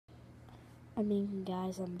I mean,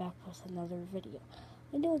 guys, I'm back with another video.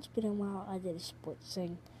 I know it's been a while. I did a sports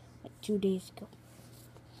thing like 2 days ago.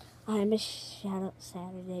 I missed shoutout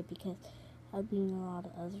Saturday because I've been doing a lot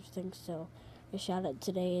of other things. So the shoutout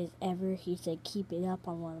today is Ever. He said keep it up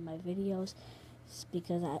on one of my videos. It's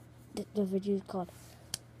because the video is called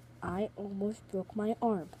I Almost Broke My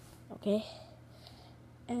Arm. Okay?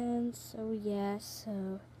 And so yeah,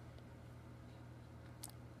 so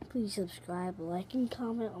please subscribe, like, and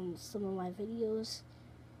comment on some of my videos.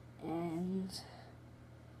 And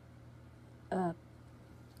I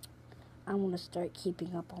want to start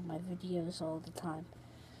keeping up on my videos all the time.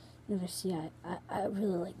 You know, see, I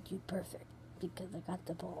really like Dude Perfect because I got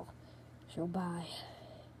the ball. So bye.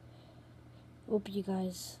 Hope you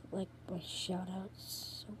guys like my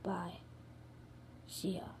shoutouts. So bye.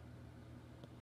 See ya.